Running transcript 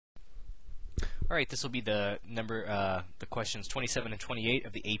Alright, this will be the questions 27 and 28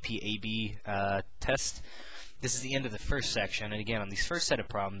 of the AP/AB test. This is the end of the first section, and again, on these first set of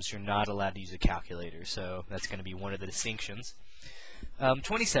problems, you're not allowed to use a calculator, so that's going to be one of the distinctions.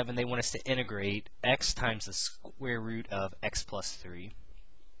 27, they want us to integrate x times the square root of x plus 3.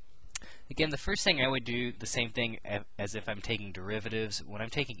 Again, the first thing I would do, the same thing as if I'm taking derivatives. When I'm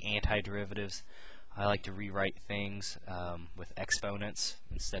taking antiderivatives, I like to rewrite things with exponents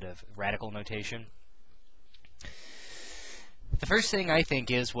instead of radical notation. The first thing I think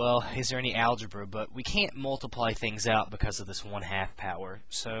is, well, is there any algebra? But we can't multiply things out because of this 1/2 power.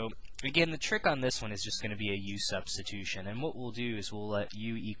 So again, the trick on this one is just going to be a u substitution. And what we'll do is we'll let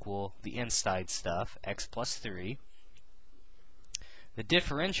u equal the inside stuff, x plus 3. The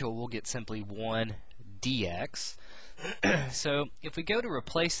differential will get simply 1 dx. So if we go to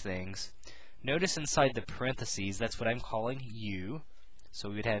replace things, notice inside the parentheses, that's what I'm calling u. So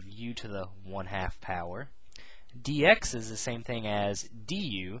we would have u to the 1/2 power. Dx is the same thing as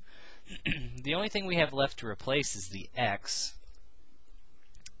du. The only thing we have left to replace is the x.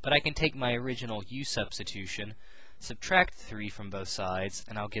 But I can take my original u substitution, subtract 3 from both sides,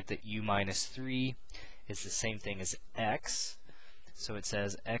 and I'll get that u minus 3 is the same thing as x. So it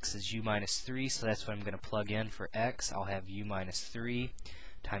says x is u minus 3, so that's what I'm going to plug in for x. I'll have u minus 3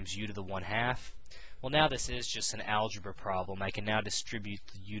 times u to the 1/2. Well, now this is just an algebra problem. I can now distribute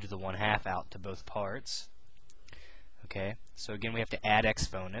the u to the 1/2 out to both parts. Okay, so again we have to add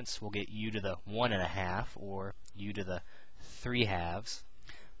exponents. We'll get u to the 1/2, or u to the 3/2,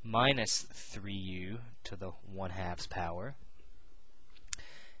 minus 3u to the 1/2 power.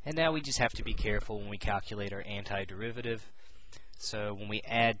 And now we just have to be careful when we calculate our antiderivative. So when we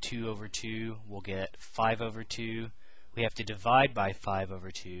add 2 over 2, we'll get 5 over 2. We have to divide by 5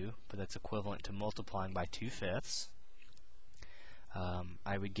 over 2, but that's equivalent to multiplying by 2/5.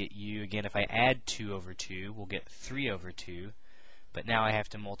 I would get u, again, if I add 2 over 2, we'll get 3 over 2. But now I have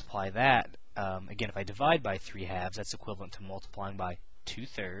to multiply that. Again, if I divide by 3/2, that's equivalent to multiplying by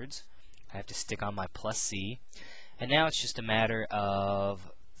 2/3. I have to stick on my plus c. And now it's just a matter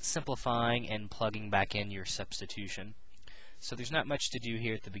of simplifying and plugging back in your substitution. So there's not much to do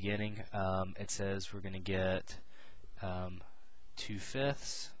here at the beginning. It says we're going to get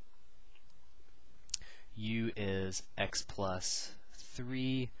 2/5. U is x plus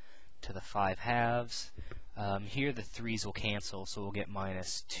 3 to the 5/2. Here the 3's will cancel, so we'll get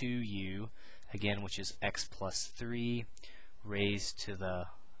minus 2u, again, which is x plus 3 raised to the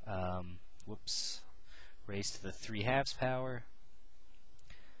raised to the 3/2 power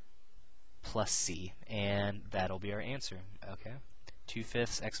plus c, and that'll be our answer. Okay,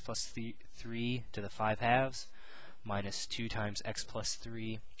 2/5 x plus 3 to the 5/2 minus 2 times x plus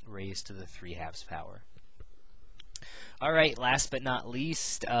 3 raised to the 3/2 power. Alright, last but not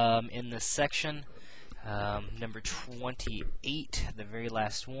least, in this section, number 28, the very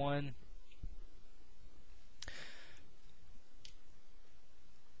last one.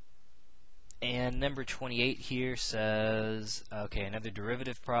 And number 28 here says, okay, another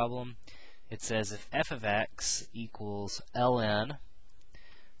derivative problem. It says if f of x equals ln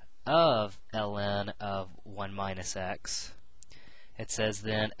of ln of 1 minus x, it says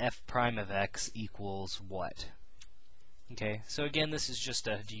then f prime of x equals what? Okay, so again, this is just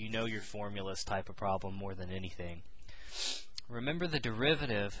a do you know your formulas type of problem more than anything. Remember the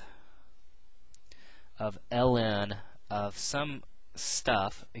derivative of ln of some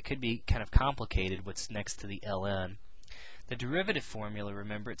stuff. It could be kind of complicated what's next to the ln. The derivative formula,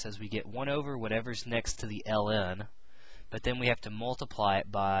 remember, it says we get 1 over whatever's next to the ln, but then we have to multiply it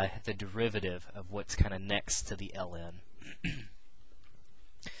by the derivative of what's kind of next to the ln.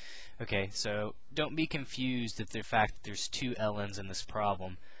 Okay, so don't be confused at the fact that there's 2 ln's in this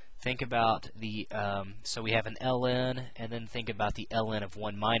problem. Think about the, so we have an ln, and then think about the ln of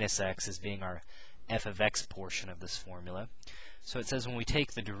 1 minus x as being our f of x portion of this formula. So it says when we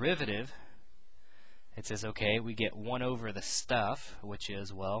take the derivative, it says, okay, we get 1 over the stuff, which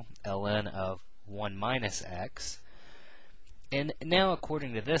is, well, ln of 1 minus x. And now,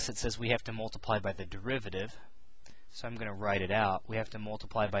 according to this, it says we have to multiply by the derivative. So I'm going to write it out. We have to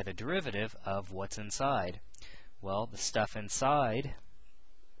multiply by the derivative of what's inside. Well, the stuff inside,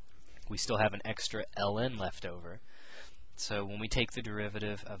 we still have an extra ln left over. So when we take the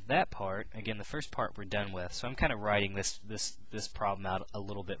derivative of that part, again, the first part we're done with. So I'm kind of writing this problem out a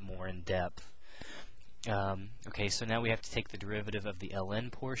little bit more in depth. Okay, so now we have to take the derivative of the ln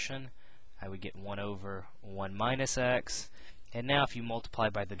portion. I would get 1 over 1 minus x. And now if you multiply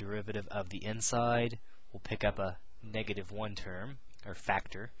by the derivative of the inside, we'll pick up a -1 term, or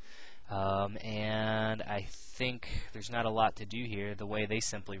factor. And I think there's not a lot to do here. The way they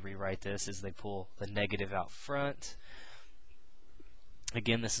simply rewrite this is they pull the negative out front.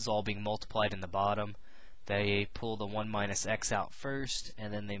 Again, this is all being multiplied in the bottom. They pull the 1 minus x out first,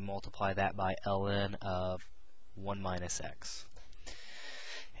 and then they multiply that by ln of 1 minus x.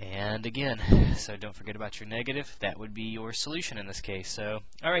 And again, so don't forget about your negative. That would be your solution in this case. So,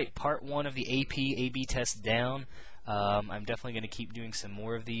 alright, part 1 of the AP AB test down. I'm definitely going to keep doing some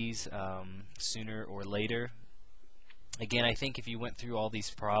more of these sooner or later. Again, I think if you went through all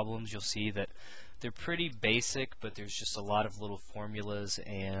these problems, you'll see that they're pretty basic, but there's just a lot of little formulas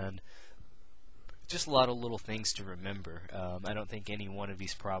and just a lot of little things to remember. I don't think any one of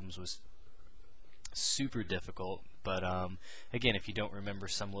these problems was super difficult, but again, if you don't remember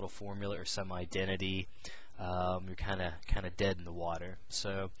some little formula or some identity, you're kind of dead in the water.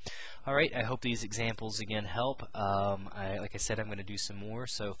 So, all right, I hope these examples again help. Like I said, I'm going to do some more,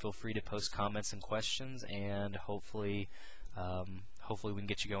 so feel free to post comments and questions, and hopefully we can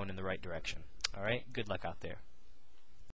get you going in the right direction. All right, good luck out there.